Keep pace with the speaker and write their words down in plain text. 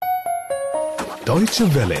Deutsche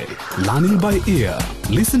Welle, learning by ear.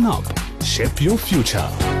 Listen up, shape your future.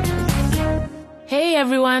 Hey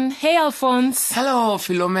everyone, hey Alphonse. Hello,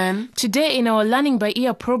 Philomen. Today in our Learning by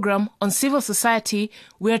Ear program on civil society,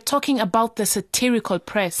 we are talking about the satirical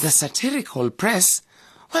press. The satirical press?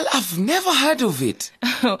 Well, I've never heard of it.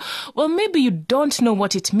 Well, maybe you don't know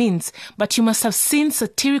what it means, but you must have seen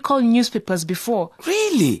satirical newspapers before.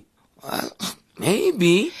 Really? Well,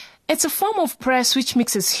 maybe. It's a form of press which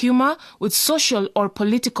mixes humor with social or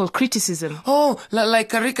political criticism. Oh, like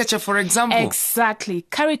caricature, for example. Exactly.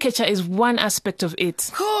 Caricature is one aspect of it.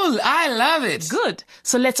 Cool, I love it. Good.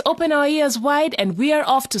 So let's open our ears wide and we are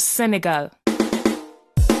off to Senegal.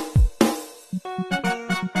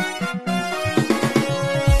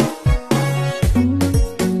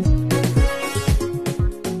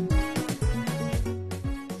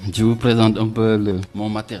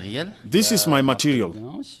 This is my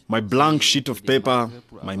material, my blank sheet of paper,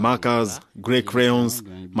 my markers, grey crayons,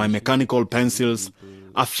 my mechanical pencils,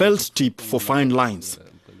 a felt tip for fine lines.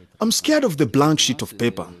 I'm scared of the blank sheet of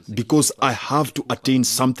paper because I have to attain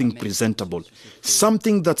something presentable,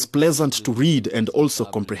 something that's pleasant to read and also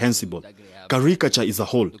comprehensible. Caricature is a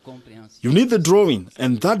whole. You need the drawing,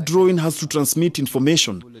 and that drawing has to transmit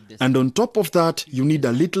information. And on top of that, you need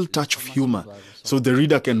a little touch of humor, so the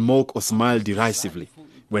reader can mock or smile derisively.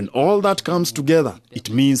 When all that comes together,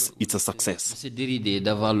 it means it's a success.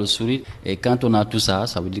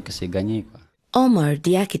 Omar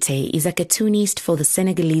Diakité is a cartoonist for the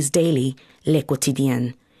Senegalese daily Le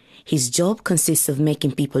Quotidien. His job consists of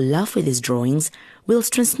making people laugh with his drawings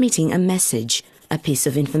whilst transmitting a message, a piece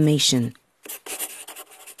of information.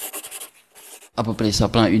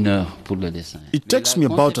 It takes me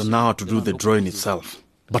about an hour to do the drawing itself,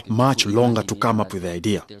 but much longer to come up with the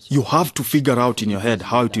idea. You have to figure out in your head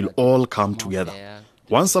how it will all come together.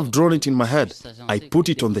 Once I've drawn it in my head, I put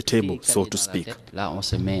it on the table, so to speak.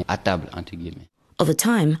 Over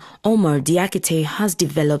time, Omar Diakité has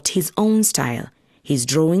developed his own style. His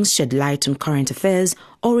drawings shed light on current affairs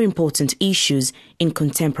or important issues in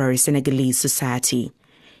contemporary Senegalese society.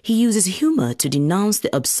 He uses humor to denounce the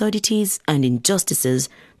absurdities and injustices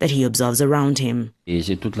that he observes around him.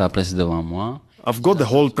 I've got the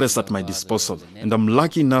whole press at my disposal, and I'm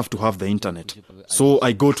lucky enough to have the internet. So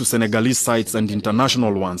I go to Senegalese sites and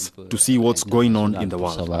international ones to see what's going on in the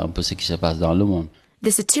world.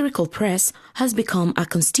 The satirical press has become a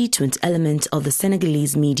constituent element of the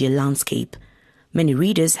Senegalese media landscape. Many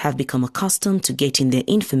readers have become accustomed to getting their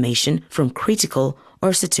information from critical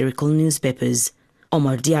or satirical newspapers.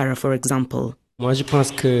 Omar Diarra, for example. I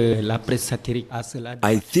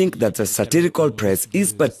think that the satirical press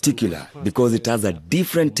is particular because it has a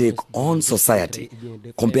different take on society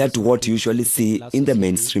compared to what you usually see in the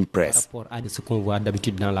mainstream press.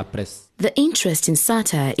 The interest in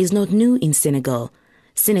satire is not new in Senegal.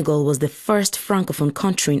 Senegal was the first francophone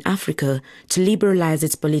country in Africa to liberalize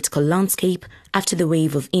its political landscape after the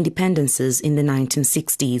wave of independences in the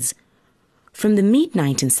 1960s. From the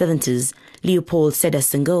mid-1970s, Léopold Sédar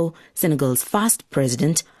Senghor, Senegal's first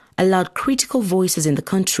president, allowed critical voices in the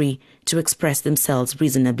country to express themselves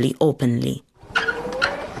reasonably openly.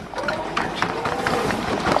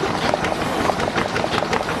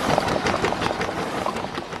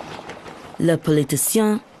 Le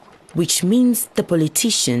Politicien, which means the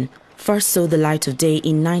politician, first saw the light of day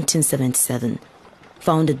in 1977.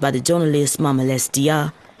 Founded by the journalist Mamelès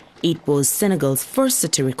Dia, it was Senegal's first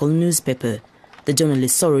satirical newspaper. The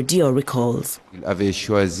journalist Soro Dio recalls.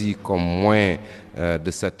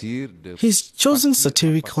 His chosen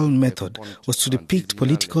satirical method was to depict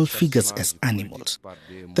political figures as animals.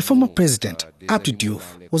 The former president, Abdou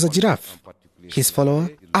Diouf, was a giraffe. His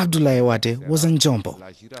follower, Abdoulaye Wade, was an Njombo,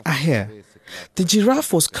 a hare. The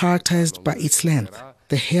giraffe was characterized by its length,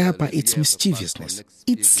 the hare by its mischievousness,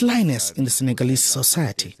 its slyness in the Senegalese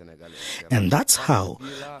society. And that's how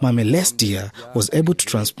Mamelès Dia was able to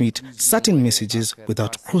transmit certain messages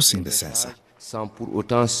without crossing the censor.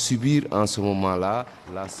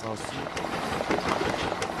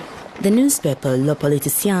 The newspaper Le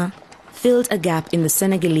Politicien filled a gap in the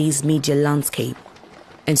Senegalese media landscape,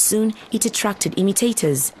 and soon it attracted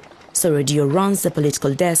imitators. Soro Dio runs the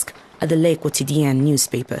political desk at the Le Quotidien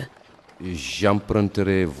newspaper.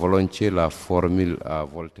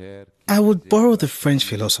 I would borrow the French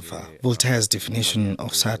philosopher Voltaire's definition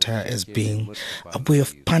of satire as being a way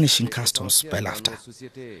of punishing customs by laughter.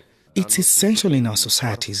 It's essential in our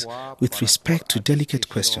societies with respect to delicate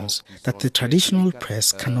questions that the traditional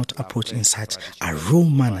press cannot approach in such a raw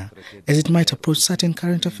manner as it might approach certain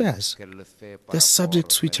current affairs. There are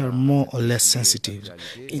subjects which are more or less sensitive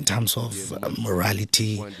in terms of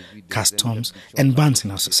morality, customs, and bans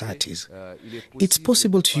in our societies. It's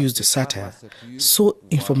possible to use the satire so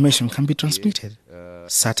information can be transmitted.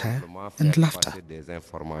 Satire and laughter.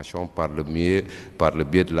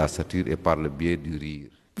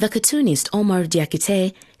 The cartoonist Omar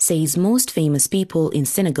Diakité says most famous people in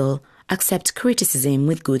Senegal accept criticism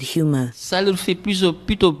with good humor.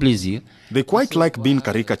 They quite like being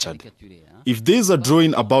caricatured. If there's a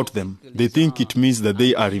drawing about them, they think it means that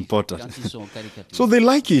they are important. So they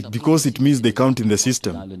like it because it means they count in the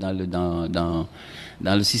system.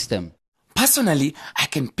 Personally, I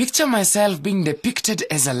can picture myself being depicted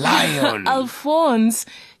as a lion. Alphonse,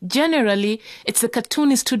 generally, it's the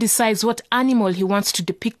cartoonist who decides what animal he wants to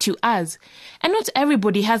depict you as. And not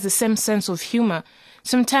everybody has the same sense of humor.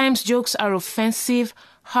 Sometimes jokes are offensive,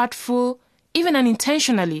 hurtful, even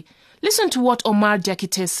unintentionally. Listen to what Omar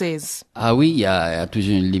Diakité says.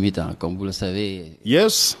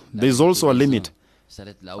 Yes, there's also a limit.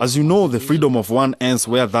 As you know, the freedom of one ends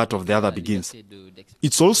where that of the other begins.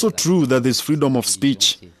 It's also true that there's freedom of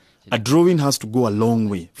speech. A drawing has to go a long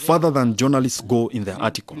way, further than journalists go in their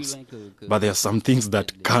articles. But there are some things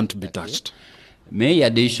that can't be touched.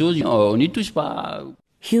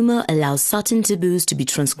 Humor allows certain taboos to be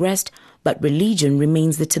transgressed, but religion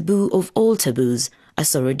remains the taboo of all taboos, as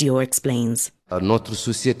Sorodior explains. Our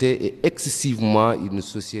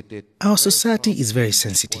society is very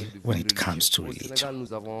sensitive when it comes to religion.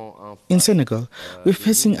 In Senegal, we're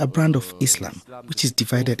facing a brand of Islam which is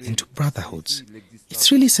divided into brotherhoods.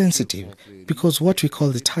 It's really sensitive because what we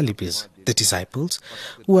call the Talibis, the disciples,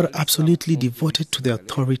 who are absolutely devoted to the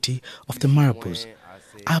authority of the marabouts,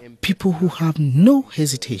 are people who have no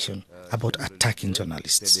hesitation about attacking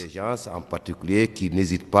journalists. And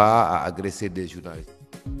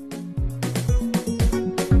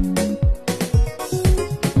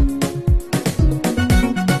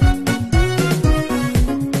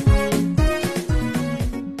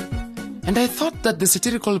I thought that the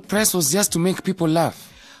satirical press was just to make people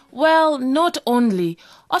laugh. Well, not only.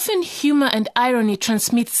 Often humor and irony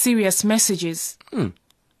transmit serious messages.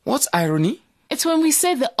 What's irony? It's when we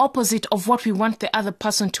say the opposite of what we want the other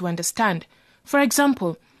person to understand. For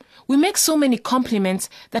example, we make so many compliments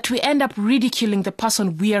that we end up ridiculing the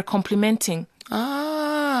person we are complimenting.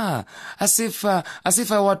 As if I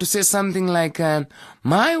were to say something like,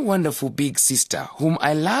 my wonderful big sister, whom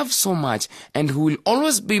I love so much and who will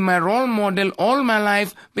always be my role model all my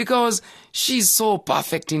life because she's so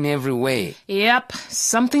perfect in every way. Yep,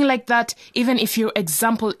 something like that, even if your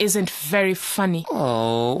example isn't very funny.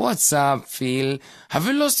 Oh, what's up, Phil? Have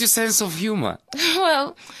you lost your sense of humor?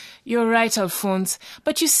 Well, you're right, Alphonse.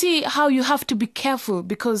 But you see how you have to be careful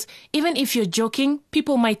because even if you're joking,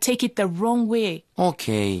 people might take it the wrong way.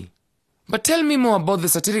 Okay. But tell me more about the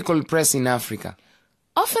satirical press in Africa.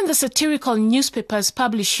 Often the satirical newspapers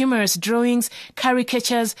publish humorous drawings,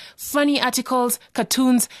 caricatures, funny articles,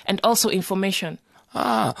 cartoons, and also information.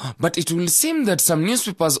 But it will seem that some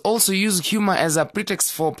newspapers also use humor as a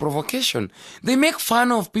pretext for provocation. They make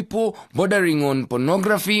fun of people bordering on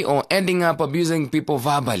pornography or ending up abusing people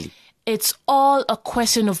verbally. It's all a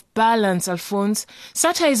question of balance, Alphonse.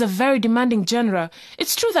 Satire is a very demanding genre.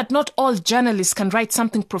 It's true that not all journalists can write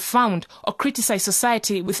something profound or criticize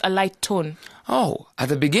society with a light tone. Oh, at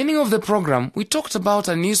the beginning of the program, we talked about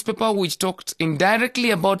a newspaper which talked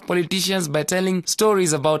indirectly about politicians by telling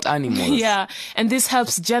stories about animals. Yeah, and this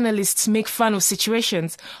helps journalists make fun of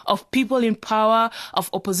situations, of people in power, of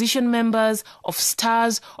opposition members, of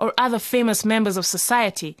stars, or other famous members of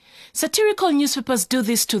society. Satirical newspapers do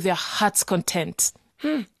this to their heart's content.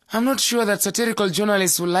 I'm not sure that satirical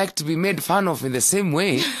journalists would like to be made fun of in the same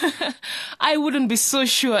way. I wouldn't be so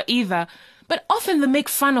sure either. But often they make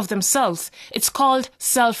fun of themselves. It's called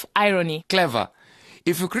self-irony. Clever.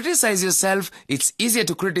 If you criticize yourself, it's easier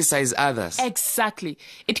to criticize others. Exactly.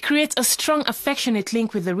 It creates a strong affectionate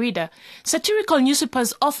link with the reader. Satirical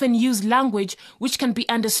newspapers often use language which can be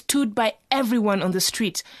understood by everyone on the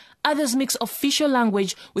street. Others mix official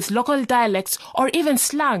language with local dialects or even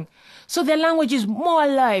slang. So their language is more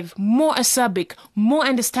alive, more acerbic, more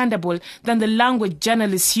understandable than the language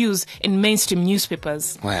journalists use in mainstream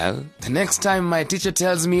newspapers. Well, the next time my teacher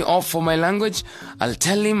tells me off for my language, I'll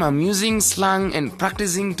tell him I'm using slang and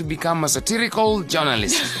practicing to become a satirical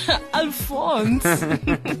journalist. Alphonse!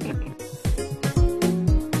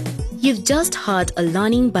 You've just heard a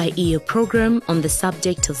Learning by Ear program on the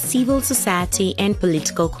subject of civil society and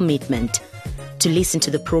political commitment. To listen to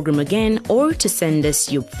the program again or to send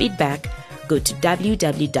us your feedback, go to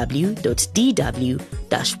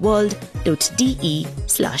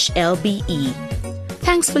www.dw-world.de/lbe.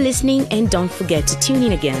 Thanks for listening, and don't forget to tune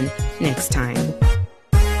in again next time.